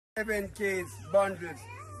7 keys, bundles.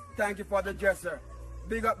 Thank you for the dresser.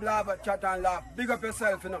 Big up Lava, Chat and Laugh. Big up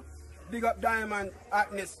yourself, you know. Big up Diamond,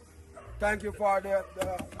 Agnes. Thank you for the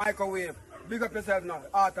microwave. Big up yourself now,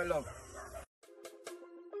 Art of Love.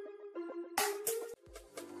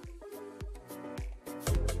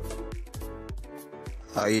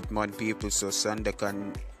 Alright man people, so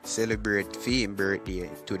Sandocan celebrate Fame birthday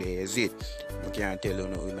today, is it? I can't tell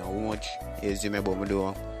you how much. Is him about me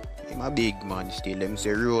doing? I'm a big man still. Them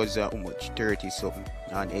say Rose how much? 30 something.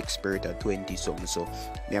 And Expert at 20 something. So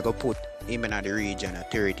me I go put him in the region at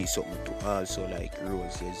 30 something to also like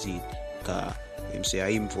Rose, is it? Cause him say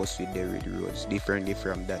I him first with the red Rose. Differently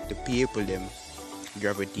from that, the people them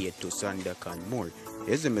gravitate to Sandocan more.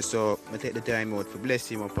 Yes, so I take the time out to bless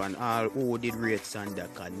him upon all who did rate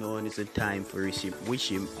Sandocan. Now is the time for wish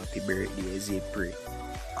him happy birthday as he pray.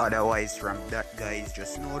 Otherwise from that guys,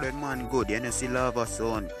 just know that man good. You know see Lava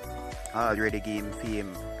son already gave him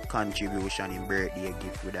Fame contribution in birthday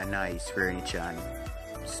gift with a nice furniture and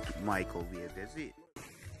microwave. That's it.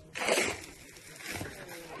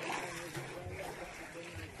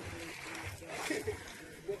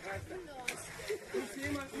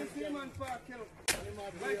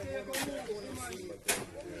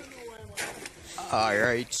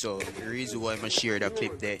 Alright, so the reason why I share that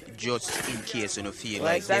clip there, just in case you don't feel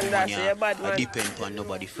like them money depend on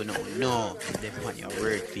nobody for no. No, depend on your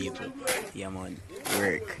work, people. Yeah man,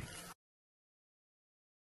 work.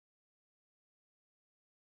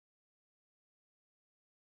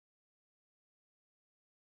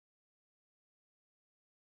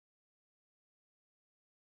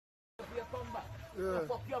 Yeah.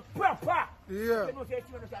 Fuck your proper. Yeah. You know, say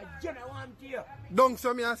you want to. Don't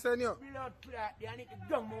show me I send you. Blood clot, they need to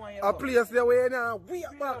dumb more. A place the way now. We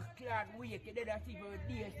are blood back. clot, we can do that people with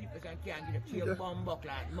DS and can't get a chill bomb clot.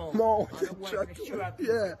 No. No.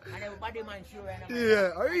 Yeah. And everybody man sure.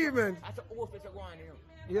 Yeah. Are you even? That's the officer going, you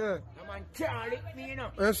know. Yeah. The man can't lick me, you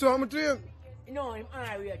know. And so I'm telling you. You know, him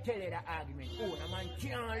always tell you that argument. Oh, the man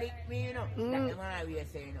can't lick me, you know. That the man always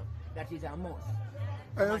say, you know. That is a must.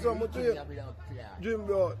 And so I'm telling you. Jim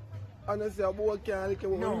Blood. And I say a boy can't lick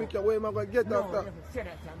you. No. Make your way, man, go get no, after. No, say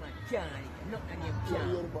that to a man can't lick you. Not and you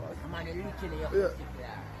can't. A man is licking you up.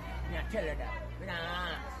 Yeah. I tell you that.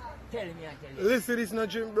 Tell me, I tell you. Listen, this is not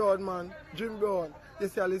Jim Brown, man. Jim Brown. You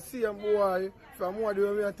see, the same boy, from what we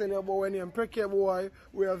are telling you about when him precare boy,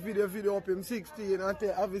 we have video up him 16 and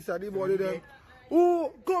tell officer the body them.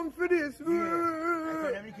 Oh, come for this. Yeah. I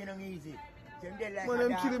tell them it ain't easy. Man,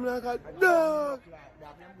 them kill him like a dog.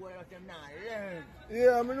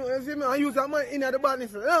 Yeah, I know, you see me, I use a man in the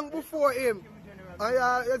badness long before him.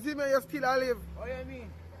 And you see me, you still alive. What do you mean?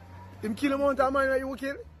 Him kill him out of man that you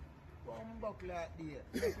kill? Buck like Jimmy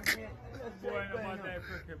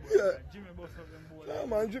boss of them boy. Yeah,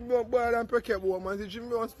 man, Jimmy boy than Precare boy, man. See, Jimmy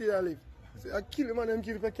boy still alive. See, I kill him and them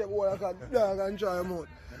kill Precare boy like a dog and dry him out.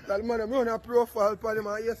 That man, them run a profile for him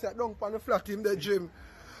and he say, don't pan the flat him the gym.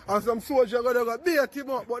 And some soldier go beat him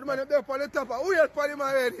up, but the man up there on the top and wait for him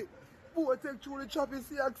already. Boy take through the chop, you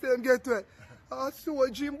see accident get to it. And so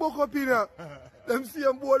Jim buck up in there. Them see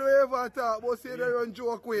him boy don't ever talk, but say they run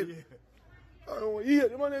joke with. I don't hear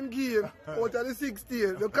the man them give out of the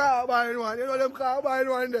 16, the carbine one, you know them carbine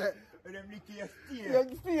one there. Them lick your steer.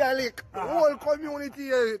 Them steer lick. The whole community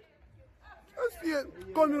hear it. The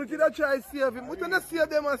community that try to save him, but when they save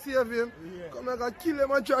them and save him, come like I kill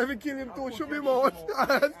him and try to kill him too, shoot him out.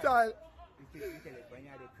 Style.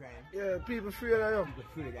 Yeah, people fear of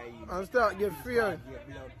you. And start get fear.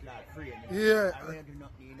 Yeah.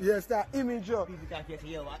 Yeah, start image up.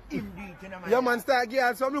 Yeah, man, start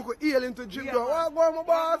getting some look healing to Jim. What go on, my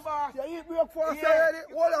boss? You eat breakfast already?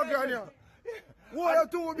 What up, Granny? What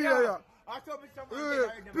up, two beer?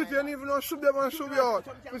 Pity you even know shoot them and shoot you out.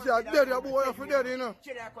 You say, I'm dead, your boy, for dead, you know.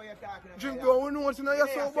 Jim, go, we know what's in your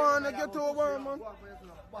so bad, you get over, man.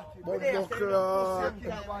 But buckler,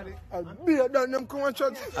 I'll be done them come and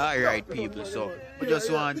chat. Alright, people, so we just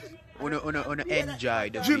want to enjoy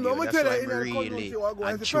the video. That's why I'm really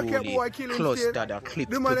and truly cluster that clip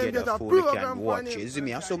together for we can watch it. You see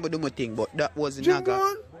me, I saw do my thing, but that was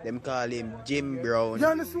Nagga. Them call him Jim Brown.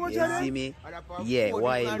 You see me? Yeah,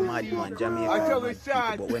 wild madman, Jamaican mad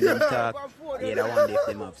people. But when them talk, yeah, that one left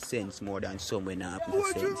them have sense more than some when have no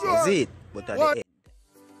sense. Is it? But at the